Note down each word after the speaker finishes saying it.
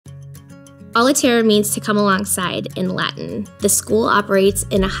A Latere means to come alongside in Latin. The school operates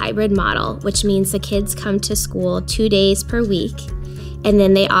in a hybrid model, which means the kids come to school 2 days per week, and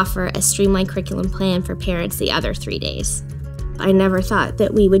then they offer a streamlined curriculum plan for parents the other 3 days. I never thought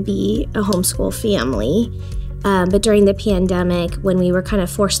that we would be a homeschool family, but during the pandemic, when we were kind of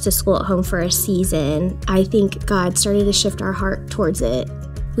forced to school at home for a season, I think God started to shift our heart towards it.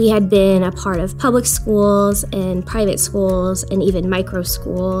 We had been a part of public schools and private schools and even micro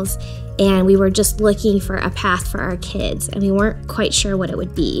schools, and we were just looking for a path for our kids, and we weren't quite sure what it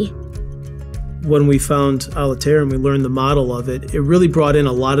would be. When we found A Latere and we learned the model of it, it really brought in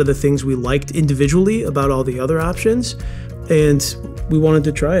a lot of the things we liked individually about all the other options, and we wanted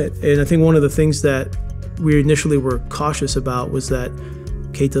to try it. And I think one of the things that we initially were cautious about was that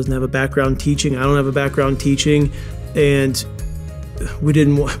Kate doesn't have a background teaching, I don't have a background teaching, and we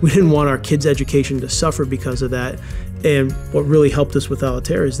didn't want our kids' education to suffer because of that. And what really helped us with A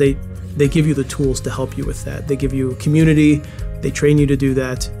Latere is they give you the tools to help you with that. They give you a community, they train you to do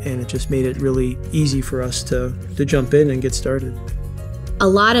that, and it just made it really easy for us to jump in and get started. A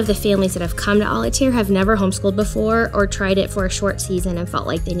lot of the families that have come to A Latere have never homeschooled before or tried it for a short season and felt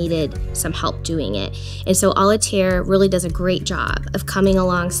like they needed some help doing it. And so A Latere really does a great job of coming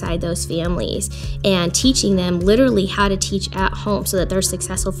alongside those families and teaching them literally how to teach at home so that they're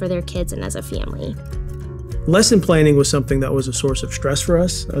successful for their kids and as a family. Lesson planning was something that was a source of stress for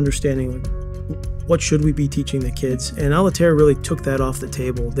us, understanding what should we be teaching the kids. And A Latere really took that off the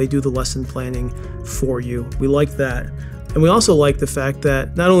table. They do the lesson planning for you. We like that. And we also like the fact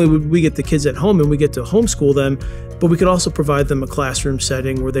that not only would we get the kids at home and we get to homeschool them, but we could also provide them a classroom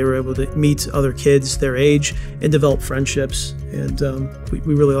setting where they were able to meet other kids their age and develop friendships. And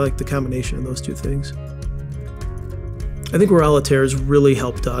we really like the combination of those two things. I think where A Latere has really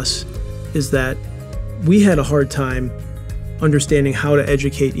helped us is that we had a hard time understanding how to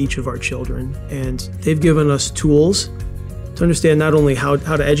educate each of our children. And they've given us tools to understand not only how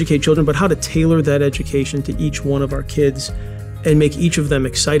to educate children, but how to tailor that education to each one of our kids and make each of them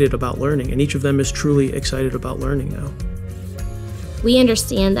excited about learning. And each of them is truly excited about learning now. We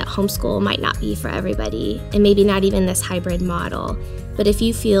understand that homeschool might not be for everybody, and maybe not even this hybrid model. But if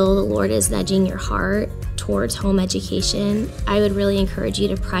you feel the Lord is nudging your heart towards home education, I would really encourage you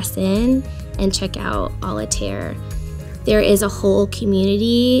to press in and check out A Latere. There is a whole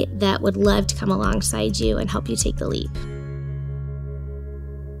community that would love to come alongside you and help you take the leap.